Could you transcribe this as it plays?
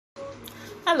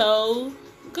Hello,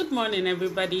 good morning,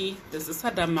 everybody. This is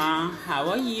Adama. How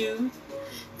are you?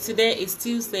 Today is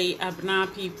Tuesday.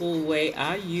 Abna people, where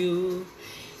are you?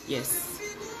 Yes,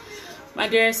 my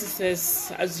dear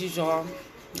sisters, as usual,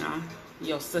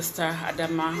 your sister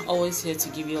Adama, always here to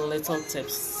give you little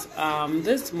tips.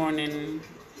 This morning,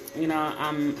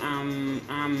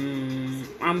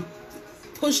 I'm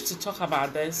pushed to talk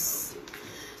about this.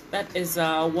 That is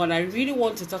what I really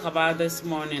want to talk about this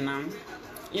morning.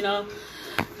 You know.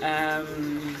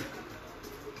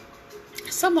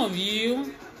 Some of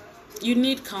you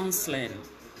need counseling.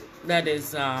 That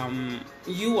is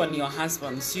you and your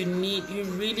husbands. You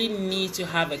really need to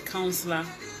have a counselor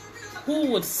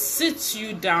who would sit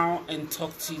you down and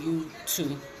talk to you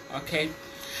too. Okay,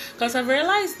 because I've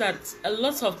realized that a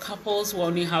lot of couples,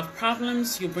 when you have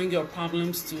problems, you bring your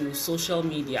problems to social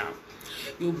media.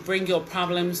 You bring your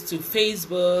problems to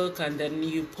Facebook and then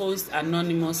you post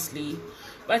anonymously.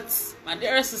 But my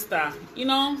dear sister,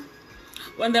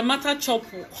 when the matter chop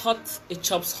hot, it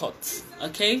chops hot.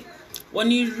 Okay?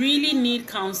 When you really need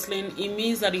counseling, it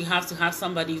means that you have to have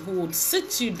somebody who would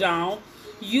sit you down,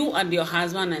 you and your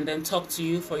husband, and then talk to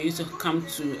you for you to come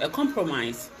to a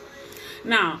compromise.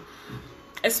 Now,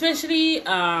 especially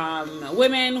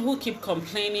women who keep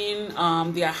complaining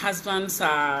their husbands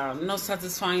are not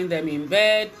satisfying them in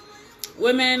bed.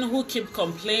 Women who keep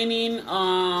complaining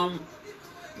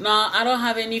now, I don't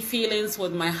have any feelings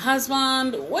with my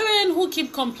husband. Women who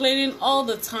keep complaining all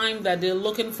the time that they're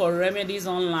looking for remedies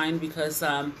online because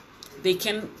they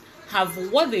can have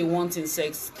what they want in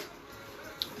sex.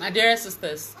 My dear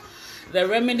sisters, the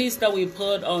remedies that we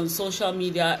put on social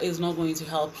media is not going to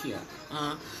help you.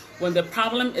 When the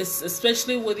problem is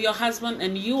especially with your husband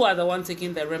and you are the one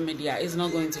taking the remedy, it's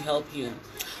not going to help you.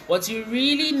 What you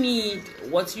really need,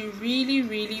 really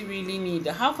need.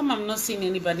 How come I'm not seeing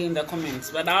anybody in the comments?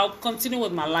 But I'll continue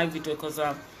with my live video because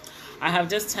I have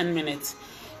just 10 minutes.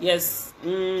 Yes,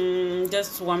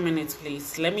 just 1 minute,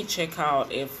 please. Let me check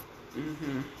out if...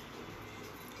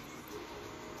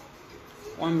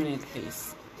 1 minute,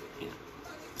 please. Yeah,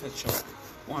 that's sure.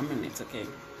 1 minute, okay.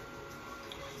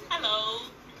 Hello.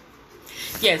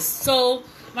 Yes, so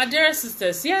my dear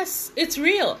sisters, yes, it's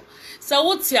real. So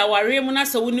what's your worry?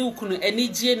 So we knew couldn't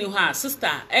any sister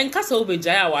and castle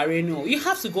no. You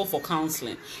have to go for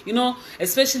counseling.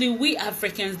 Especially we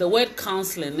Africans, the word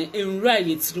counseling in right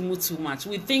it's removed too much.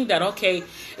 We think that okay,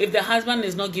 if the husband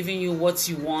is not giving you what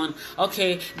you want,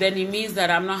 okay, then it means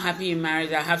that I'm not happy in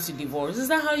marriage, I have to divorce. Is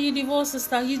that how you divorce,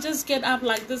 sister? You just get up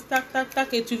like this,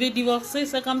 et tu veux divorcer,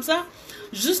 c'est comme ça?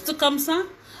 Juste comme ça?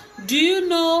 Do you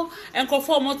know and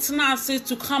conform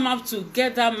to come up to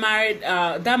get that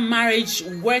marriage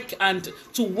work and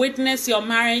to witness your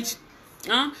marriage?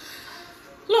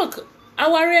 Look,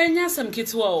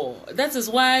 that is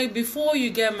why before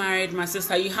you get married, my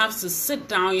sister, you have to sit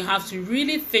down, you have to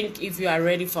really think if you are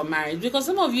ready for marriage. Because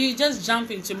some of you just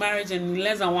jump into marriage and in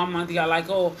less than 1 month you're like,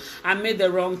 oh, I made the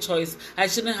wrong choice, I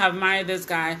shouldn't have married this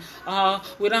guy,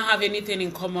 we don't have anything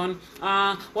in common,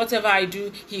 whatever I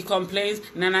do he complains,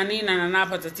 nanani nanana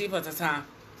patati patata.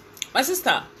 My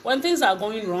sister, when things are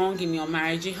going wrong in your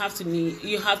marriage, you have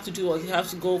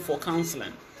to go for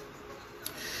counseling.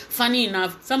 Funny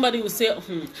enough, somebody will say,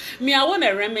 me, I want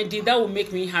a remedy that will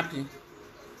make me happy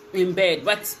in bed.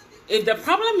 But if the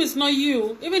problem is not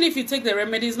you, even if you take the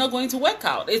remedy, it's not going to work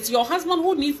out. It's your husband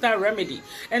who needs that remedy.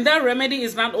 And that remedy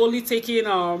is not only taking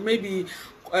maybe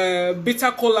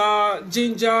bitter cola,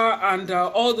 ginger, and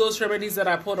all those remedies that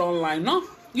I put online. No,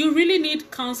 you really need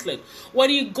counseling. When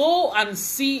you go and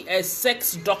see a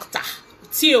sex doctor,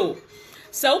 Theo,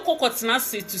 so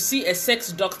to see a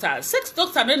sex doctor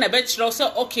then a bachelor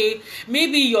say, okay,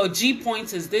 maybe your G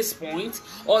point is this point,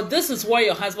 or this is where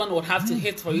your husband would have to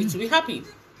hit for you to be happy.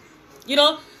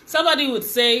 Somebody would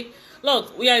say,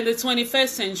 look, we are in the 21st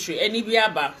century,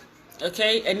 Enibiaba,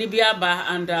 okay, Enibiaba,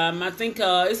 and I think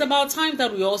it's about time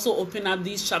that we also open up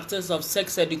these chapters of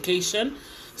sex education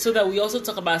so that we also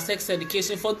talk about sex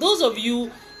education. For those of you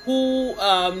who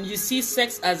you see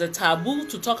sex as a taboo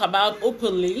to talk about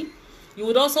openly, you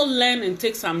would also learn and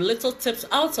take some little tips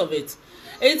out of it.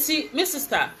 And see, my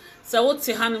sister, so what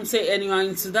Hanim say anyone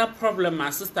into that problem, my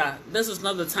sister, this is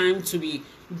not the time to be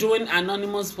doing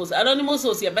anonymous posts. Anonymous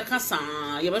posts, your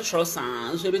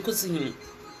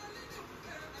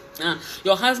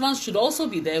husband should also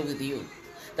be there with you.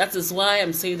 That is why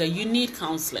I'm saying that you need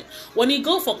counseling. When you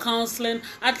go for counseling,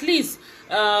 at least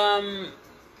that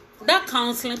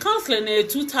counseling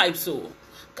two types. So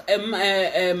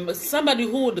somebody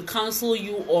who would counsel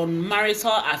you on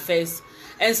marital affairs,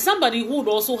 and somebody who would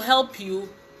also help you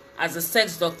as a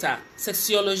sex doctor,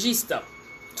 sexologist,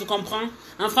 Tu comprends?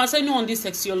 En français, nous on dit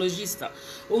sexologiste.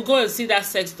 We'll go and see that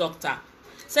sex doctor.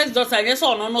 Sex doctor, yes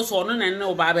or no, so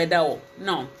no, babeda.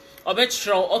 No.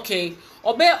 Obetro, okay.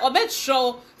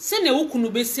 Obetro, send a ukunu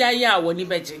besia ya woni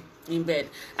beji in bed.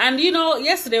 And you know,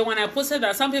 yesterday when I posted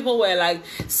that, some people were like,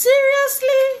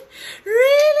 seriously?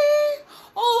 Really?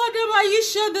 Oh, whatever, are you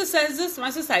sure this exists? My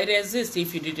sister, it exists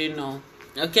if you didn't know.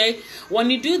 Okay?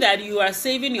 When you do that, you are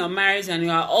saving your marriage, and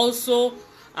you are also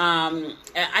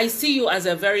I see you as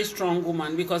a very strong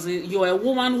woman, because you're a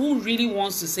woman who really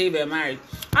wants to save her marriage.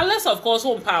 Unless, of course,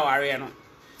 home power, you know.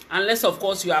 Unless, of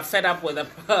course, you are fed up with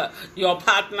your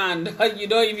partner and you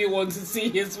don't even want to see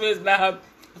his face now.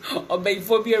 Or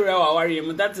phobia or worry,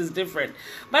 that is different.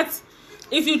 But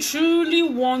if you truly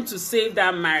want to save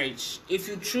that marriage,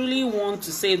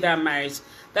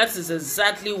 that is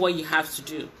exactly what you have to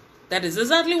do. That is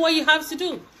exactly what you have to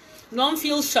do. Don't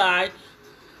feel shy.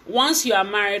 Once you are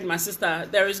married, my sister,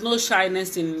 there is no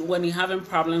shyness in when you're having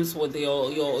problems with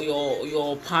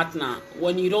your partner.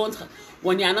 When you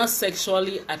are not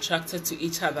sexually attracted to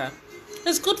each other.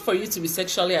 It's good for you to be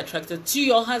sexually attracted to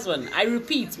your husband. I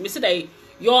repeat,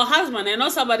 your husband and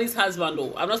not somebody's husband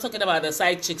though. I'm not talking about the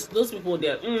side chicks. Those people they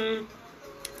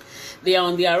are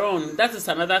on their own. That is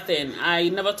another thing. I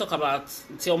never talk about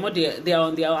they are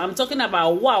on their own. I'm talking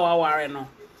about wow no.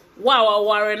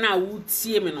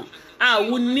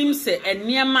 Wunim se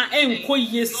eniema enko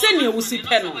ye sene wusi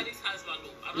peno.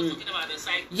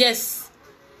 Yes.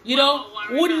 You know,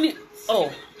 wouldn't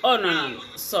no.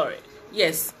 Sorry.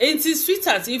 Yes. It is,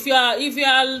 sweetheart. If you are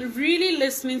really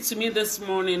listening to me this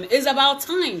morning, it's about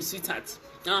time, sweetheart.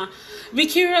 Be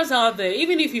curious out there,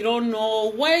 even if you don't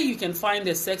know where you can find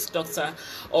a sex doctor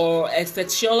or a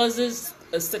sexologist,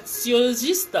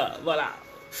 voilà.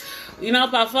 You know,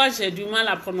 parfois j'ai du mal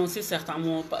à prononcer certains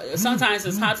mots. Sometimes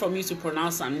it's hard for me to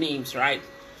pronounce some names, right?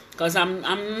 Because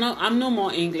I'm no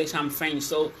more English, I'm French,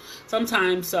 so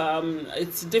sometimes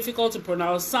it's difficult to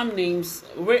pronounce some names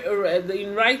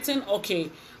in writing.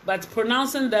 Okay, but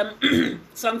pronouncing them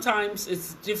sometimes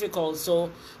it's difficult.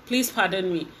 So please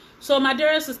pardon me. So my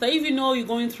dear sister, if you know you're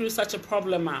going through such a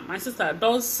problem, my sister,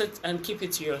 don't sit and keep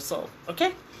it to yourself.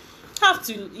 Okay?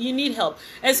 You need help.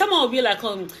 And someone will be like,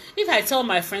 if I tell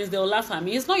my friends, they'll laugh at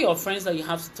me. It's not your friends that you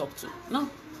have to talk to. No,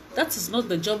 that is not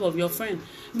the job of your friend.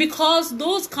 Because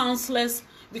those counselors,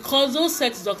 because those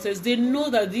sex doctors, they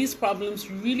know that these problems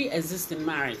really exist in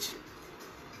marriage.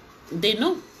 They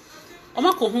know.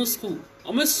 School,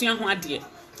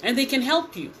 and they can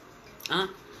help you.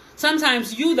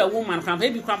 Sometimes you, the woman,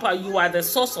 maybe you are the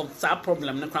source of that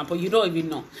problem. You don't even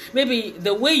know. Maybe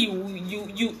the way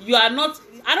you are not.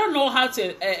 I don't know how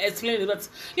to explain it, but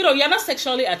you know, you're not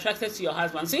sexually attracted to your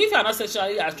husband. So if you're not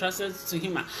sexually attracted to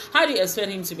him, how do you expect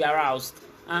him to be aroused?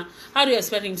 How do you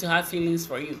expect him to have feelings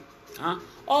for you?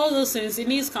 All those things, it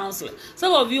needs counseling.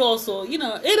 Some of you also, you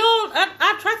know,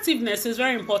 attractiveness is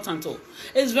very important too.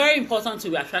 It's very important to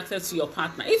be attracted to your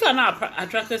partner. If you're not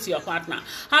attracted to your partner,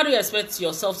 how do you expect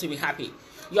yourself to be happy?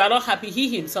 You are not happy, he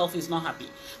himself is not happy.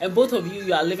 And both of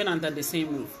you are living under the same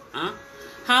roof.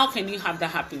 How can you have that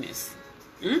happiness?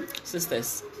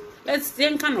 Sisters, let's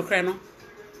think no credit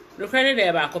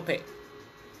there back up.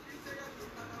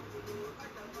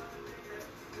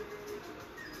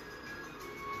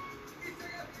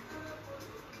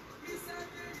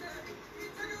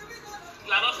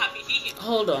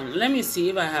 Hold on, let me see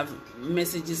if I have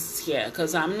messages here,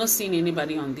 because I'm not seeing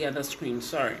anybody on the other screen.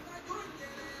 Sorry.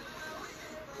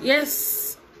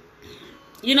 Yes.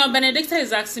 You know, Benedicta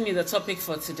is asking me the topic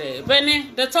for today. Benny,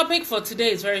 the topic for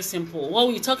today is very simple. What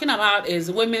we're talking about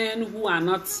is women who are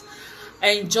not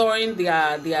enjoying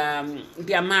their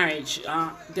marriage.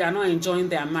 They are not enjoying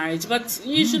their marriage. But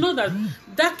you should know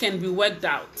that can be worked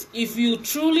out if you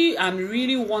truly and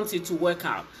really want it to work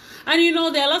out. And you know,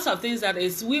 there are lots of things that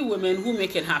it's we women who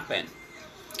make it happen.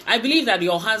 I believe that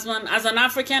your husband, as an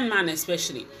African man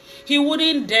especially, he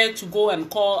wouldn't dare to go and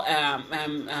call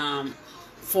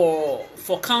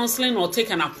for counseling or take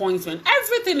an appointment.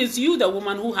 Everything is you, the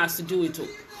woman, who has to do it too.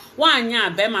 Why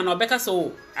bema no beka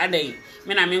so ade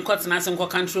me na me nkot na se nko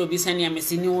control bi sene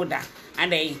amesini oda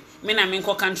ade me na me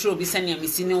nko control bi sene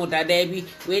amesini oda da bi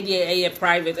we dey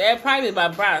private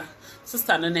but bra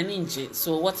sister no na ninje.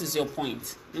 So what is your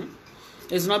point?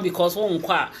 It's not because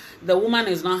the woman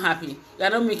is not happy. You are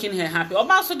not making her happy.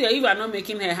 Also, if you are not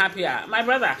making her happy, my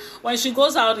brother, when she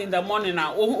goes out in the morning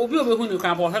now,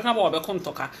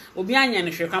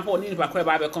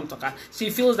 she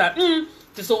feels that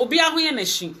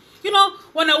you know,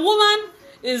 when a woman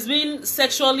is being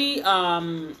sexually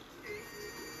I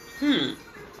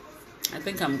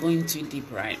think I'm going too deep,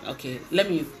 right? Okay, let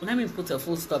me put a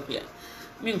full stop here.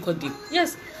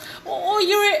 Yes. Or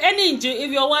you're any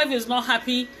if your wife is not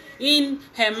happy in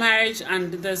her marriage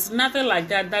and there's nothing like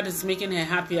that is making her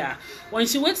happier. When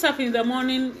she wakes up in the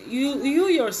morning, you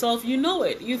yourself, you know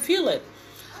it, you feel it.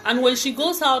 And when she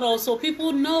goes out also,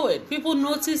 people know it. People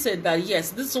notice it that yes,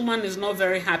 this woman is not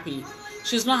very happy.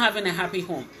 She's not having a happy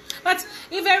home. But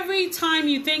if every time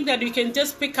you think that you can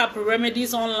just pick up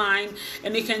remedies online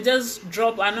and you can just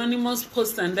drop anonymous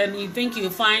posts and then you think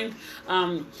you find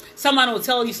someone will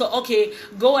tell you, so okay,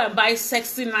 go and buy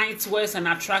sexy nightwears and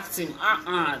attract him.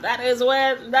 That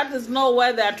is not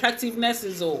where the attractiveness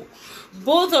is. Oh,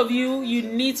 both of you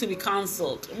need to be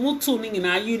counseled. You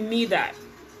need that.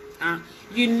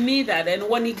 You need that, and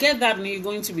when you get that, you're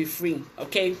going to be free.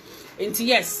 Okay, and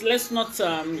yes, let's not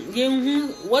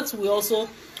what we also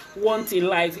want in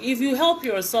life. If you help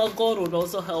yourself, God would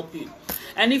also help you.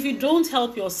 And if you don't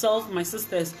help yourself, my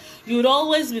sisters, you would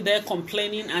always be there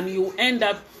complaining, and you end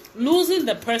up losing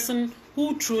the person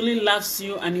who truly loves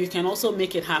you, and you can also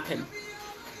make it happen.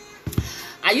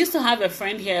 I used to have a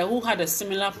friend here who had a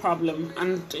similar problem,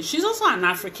 and she's also an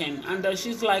African, and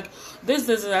she's like, this.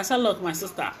 I said, look, my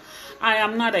sister, I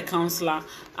am not a counselor.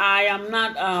 I am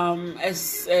not a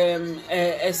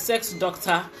sex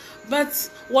doctor.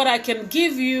 But what I can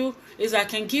give you is I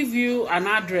can give you an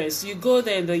address. You go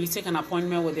there and then you take an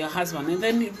appointment with your husband. And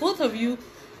then both of you,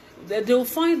 they'll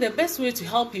find the best way to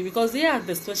help you because they are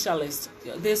the specialists.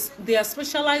 They are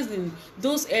specialized in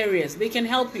those areas. They can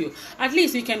help you. At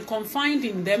least you can confide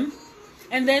in them.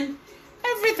 And then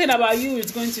everything about you is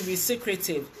going to be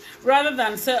secretive. Rather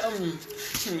than say,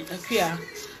 appear.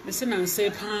 Listen and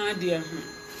say, pa dear.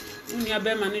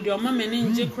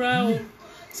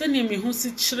 Send me who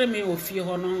sit me of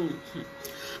your honor.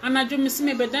 And I do miss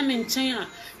me bedan in China.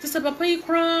 Just a papa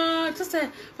cry, just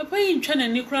a papa in China,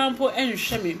 and you crown poor and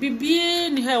shemmy. Be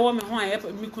being her woman who I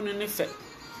have me couldn't effect.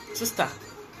 Sister,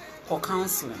 for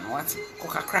counseling, what?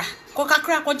 Coca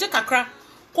crack, or jack a crack,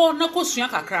 or no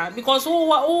cosmiaka crack, because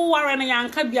all Warren and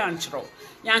Yanka Bianchro.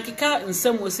 Yankika and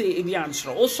some will say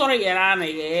Bianchro. Oh, sorry, Yarana,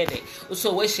 ye,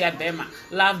 so where she had Bema,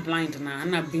 love blind na,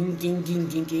 and a bing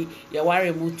gingy, ya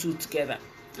worry mood two together.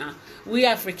 We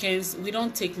Africans, we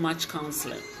don't take much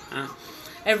counseling.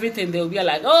 Everything they'll be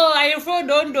like, oh, I afraid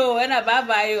don't do, and a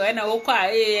baba, and a oka,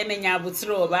 and a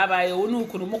yabutro, baba, unu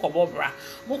kunumokobra,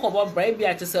 mokobra, be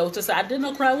at yourself to say, I did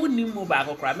not cry, wouldn't move back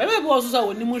or cry. Maybe also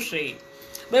wouldn't move shade.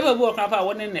 Maybe walk up I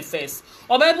one in the face.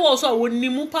 Or maybe also wouldn't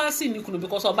move passing you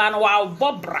because of ban wow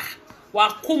bobra,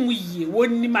 while kumi,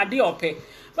 wouldn't my diope.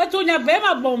 But when your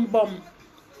bema bomb,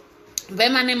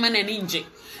 bema name and inject.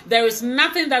 There is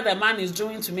nothing that the man is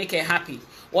doing to make her happy,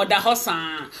 or the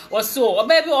husband, or so, or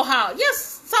baby, or how.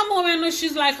 Yes, some women,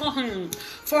 she's like,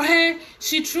 for her,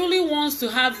 she truly wants to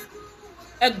have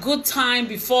a good time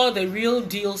before the real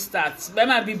deal starts.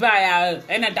 Bema be by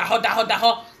and a daho,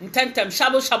 intentem,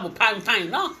 shabu, pine,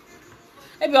 no.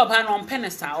 Maybe a pan on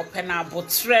penesa, or pena,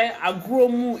 botre, a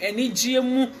gromu, and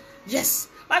EGMU. Yes,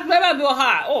 but bema be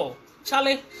her, oh.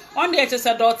 Charlie, on the edge of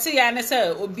Dotty and I say,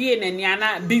 Obi and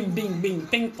Yana, bing,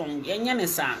 ping pong,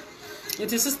 Yanyanesa.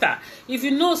 It is sister. If you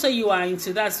know, so you are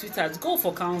into that, sweetheart, go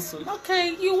for counsel.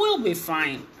 Okay, you will be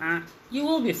fine. You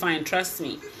will be fine, trust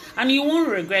me. And you won't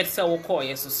regret so call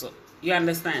yes so. You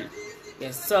understand?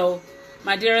 Yes. So,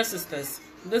 my dear sisters,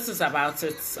 this is about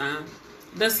it.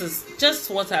 This is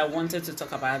just what I wanted to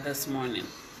talk about this morning.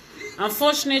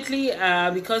 Unfortunately,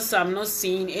 because I'm not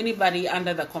seeing anybody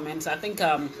under the comments, I think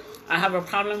I have a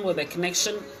problem with the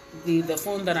connection, the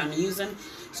phone that I'm using.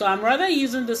 So I'm rather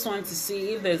using this one to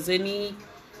see if there's any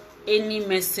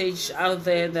message out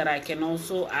there that I can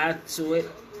also add to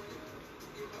it.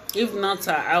 If not,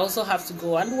 I also have to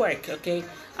go and work, okay?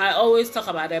 I always talk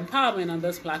about empowerment on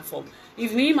this platform.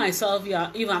 If me, myself,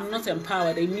 if I'm not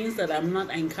empowered, it means that I'm not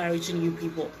encouraging you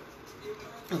people,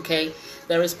 okay?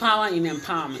 There is power in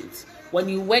empowerment. When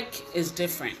you work, it's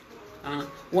different.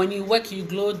 When you work, you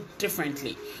glow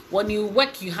differently. When you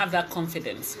work, you have that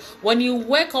confidence. When you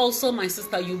work also, my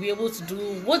sister, you'll be able to do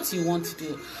what you want to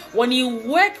do. When you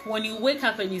wake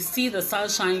up and you see the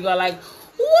sunshine, you are like,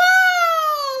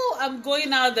 wow, I'm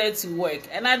going out there to work.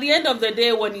 And at the end of the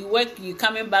day, when you work, you're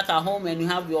coming back at home and you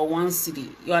have your one city.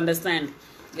 You understand?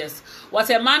 Yes. What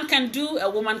a man can do, a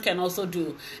woman can also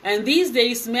do. And these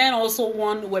days, men also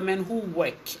want women who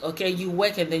work. Okay, you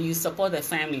work and then you support the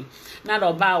family. Not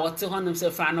about what to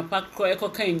himself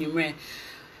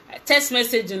text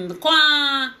message in the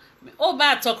qua. Oh,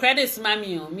 bad to credits,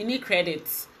 mammy, mini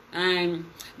credits. Me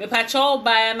patrol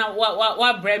buy and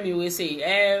what brand me will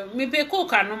say. Me pay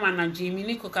coca no man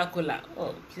mini Coca-Cola.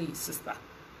 Oh, please, sister.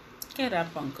 Get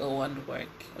up and go and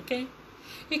work. Okay?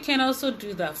 You can also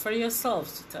do that for yourself,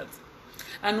 sweetheart.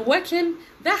 And working,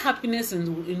 that happiness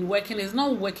in working is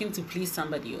not working to please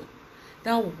somebody.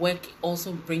 That work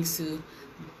also brings you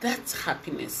that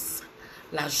happiness.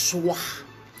 La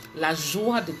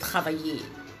joie de travailler.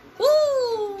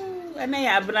 Ooh, and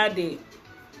I abrade.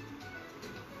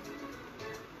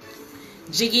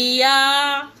 Jiggy,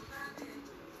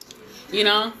 you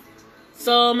know.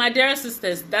 So my dear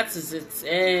sisters, that is it.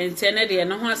 And Tenedy, I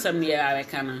know how some year I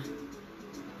can.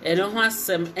 I know how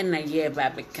some in a year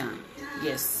baby can.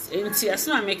 Yes, and see, as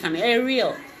I make an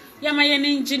real. Yeah, my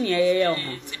engineer,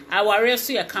 our race,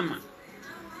 ya kama.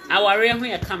 Our real,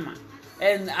 ya kama.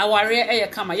 And our real,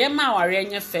 kama. Yeah, my real,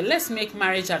 let's make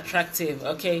marriage attractive,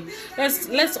 okay?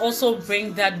 Let's also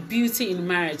bring that beauty in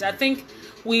marriage. I think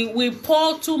we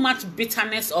pour too much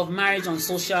bitterness of marriage on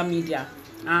social media.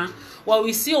 What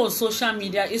we see on social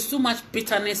media is too much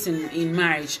bitterness in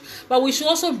marriage. But we should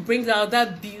also bring out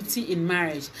that beauty in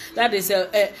marriage. That is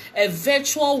a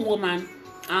virtual woman,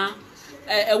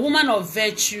 a woman of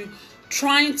virtue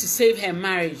trying to save her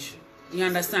marriage. You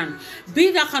understand?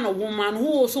 Be that kind of woman who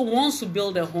also wants to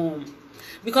build a home.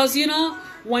 Because you know,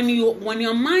 when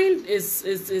your mind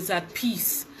is at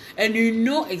peace and you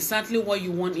know exactly what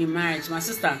you want in marriage, my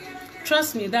sister,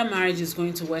 trust me, that marriage is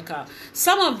going to work out.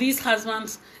 Some of these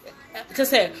husbands,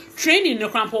 just say training no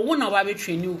crampo won't be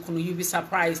training, you'll be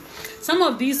surprised. Some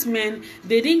of these men,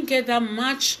 they didn't get that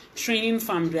much training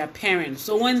from their parents.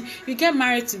 So when you get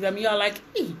married to them, you're like,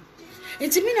 hey.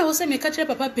 It's mean I also make a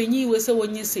papa penny we say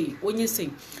when you say.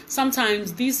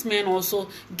 Sometimes these men also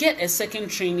get a second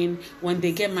training when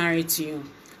they get married to you,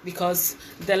 because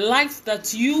the life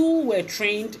that you were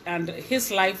trained and his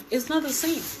life is not the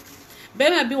same.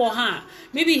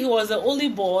 Maybe he was the only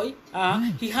boy.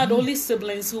 He had only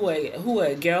siblings who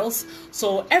were girls,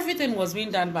 so everything was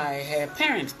being done by her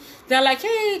parents. They're like,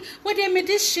 hey, where did I made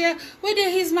this share? Where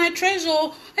did he's my treasure?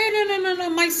 Hey, no,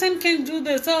 my son can't do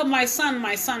this. Oh, my son.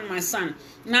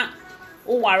 Now,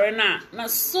 now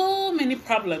so many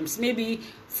problems. Maybe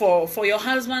for your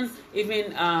husband,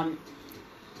 even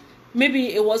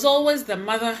maybe it was always the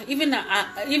mother, even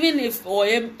if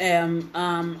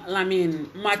I mean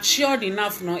matured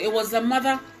enough, no, it was the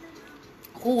mother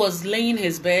who was laying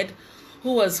his bed,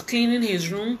 who was cleaning his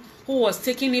room, who was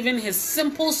taking even his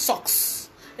simple socks,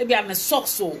 maybe I'm a sock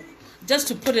so just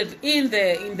to put it in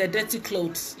the dirty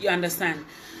clothes. You understand?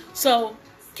 So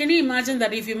can you imagine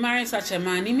that if you marry such a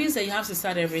man, it means that you have to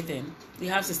start everything. You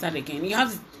have to start again. You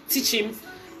have to teach him.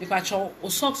 Me pacho o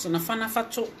socks na fana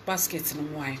fato basket ni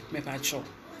mwai me pacho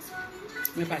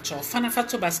fana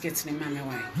fato basket ni mame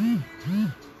why.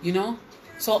 You know,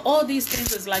 so all these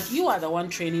things is like you are the one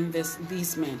training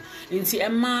these men. Inti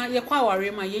emma ye kwa wari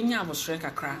ma ye nya abosre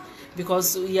kakra,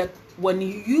 because when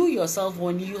you yourself,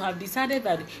 when you have decided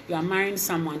that you are marrying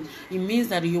someone, it means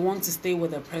that you want to stay with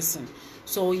the person.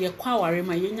 So ye kwa wari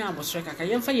ma ye nya abosre kakra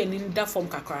ye mfa ye ninda form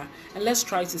kakra, and let's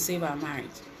try to save our marriage.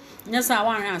 Yes, I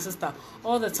want her sister.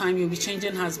 All the time you'll be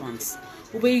changing husbands.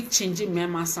 You'll be changing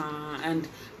members, and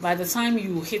by the time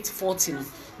you hit 40,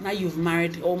 now you've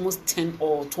married almost 10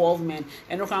 or 12 men.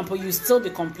 And for example, you still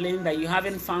be complaining that you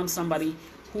haven't found somebody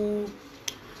whom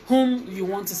you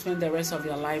want to spend the rest of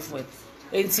your life with.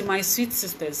 And to my sweet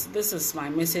sisters, this is my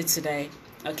message today.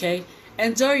 Okay,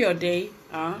 enjoy your day,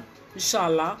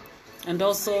 inshallah, and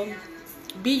also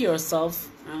be yourself.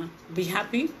 Be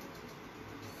happy.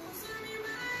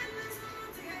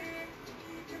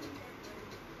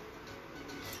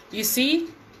 You see,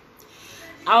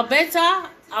 Alberta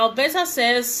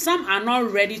says some are not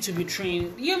ready to be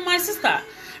trained. You, my sister,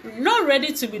 not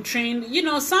ready to be trained. You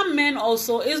know, some men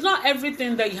also, it's not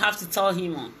everything that you have to tell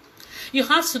him on. You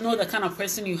have to know the kind of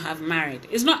person you have married.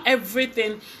 It's not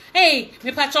everything. Hey,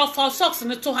 me patch off for socks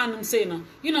and the two hand say no.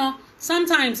 You know,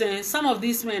 sometimes some of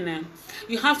these men,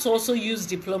 you have to also use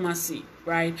diplomacy,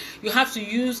 right? You have to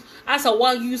use as a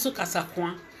while use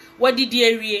kasakwa. What did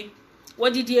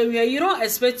you don't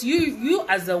expect you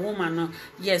as a woman.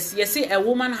 Yes, you see, a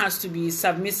woman has to be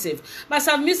submissive, but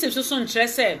submissive so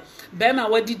interested. Bema,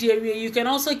 what did you can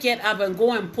also get up and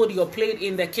go and put your plate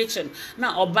in the kitchen.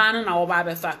 Now obana na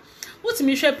obabefa. What's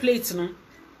me share plate no?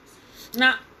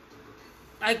 Now,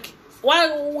 like, why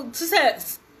to say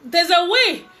there's a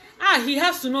way. He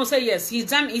has to know, say yes, he's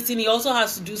done eating, he also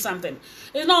has to do something.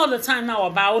 It's not all the time now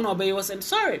about Oba was saying,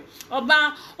 sorry,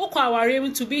 Oba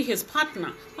Okwa to be his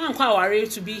partner,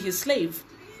 Okwa to be his slave.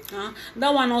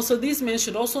 That one also, these men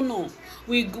should also know.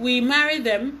 We marry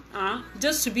them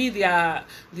just to be their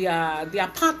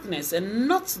partners and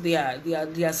not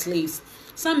their slaves.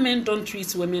 Some men don't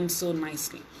treat women so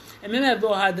nicely. And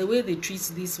remember how the way they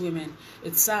treat these women,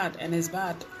 it's sad and it's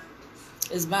bad.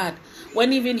 It's bad.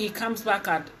 When even he comes back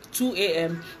at 2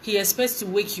 a.m., he expects to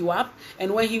wake you up.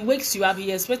 And when he wakes you up,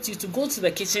 he expects you to go to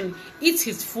the kitchen, eat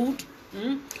his food,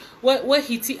 where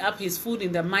heating up his food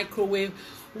in the microwave.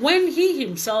 When he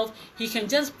himself, he can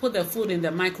just put the food in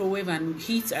the microwave and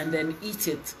heat and then eat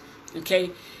it.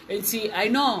 Okay? And see, I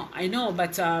know,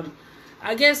 but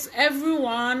I guess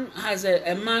everyone has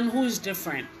a man who is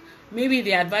different. Maybe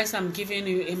the advice I'm giving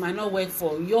you, it might not work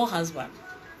for your husband.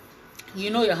 You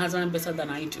know your husband better than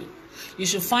I do. You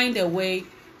should find a way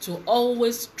to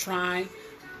always try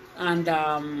and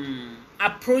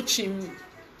approach him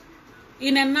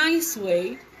in a nice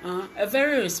way, a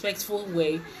very respectful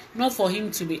way, not for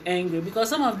him to be angry. Because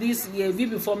some of these be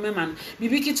before me man,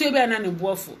 bibi kitu be na ne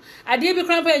boafu. Ade bi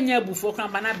kran ba nya bufo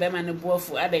kran ba na be man ne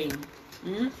boafu ade.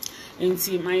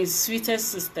 And my sweetest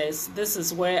sisters, this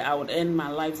is where I would end my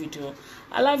live video.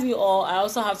 I love you all. I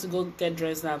also have to go get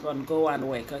dressed up and go and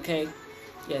work, okay?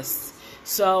 Yes.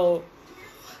 So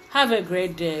have a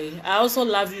great day. I also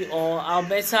love you all.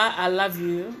 Alberta, I love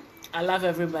you. I love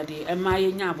everybody. And my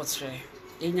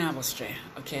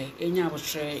okay?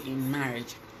 In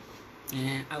marriage.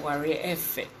 Yeah, I worry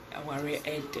effort. I worry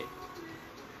edit.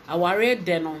 I worry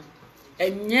deno.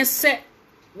 And yes,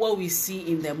 what we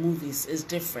see in the movies is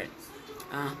different.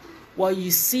 What you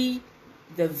see,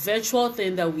 the virtual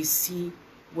thing that we see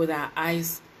with our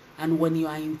eyes, and when you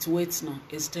are into it now,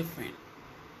 is different.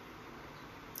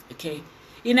 Okay,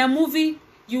 in a movie,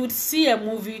 you would see a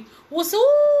movie.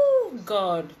 Oh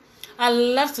God, I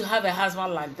love to have a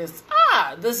husband like this.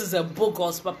 This is a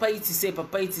bogus. Papa it say.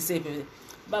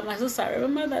 But my sister,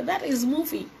 remember that is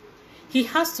movie. He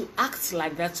has to act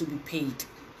like that to be paid.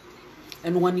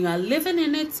 And when you are living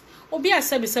in it, obi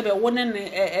asebi one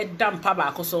a damp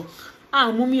baako so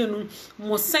mummy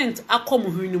mo sent akom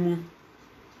hwinimu.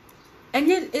 And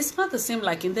yet it's not the same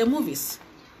like in the movies.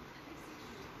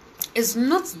 It's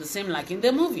not the same like in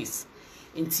the movies.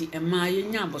 Inti emaye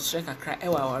nya abotre kakra e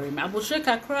wa ware me abotre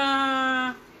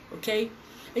kakra, okay?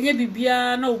 Enye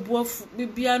bibia na obuafu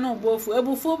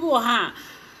ebufo bi wo ha.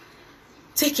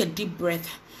 Take a deep breath.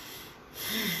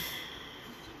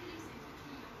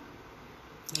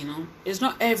 You know, it's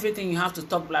not everything you have to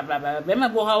talk blah blah blah.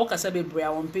 Remember how okasa be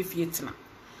bra won pe fietina.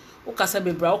 Okasa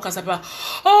be bra, okasa pa.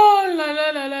 Oh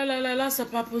la,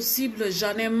 c'est pas possible.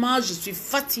 J'en ai marre, je suis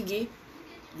fatiguée.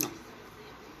 No.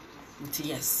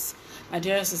 Yes. My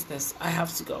dear sisters, I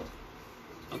have to go.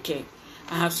 Okay.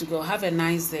 I have to go. Have a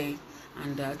nice day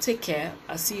and take care.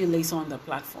 I'll see you later on the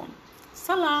platform.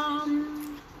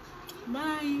 Salam.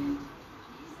 Bye.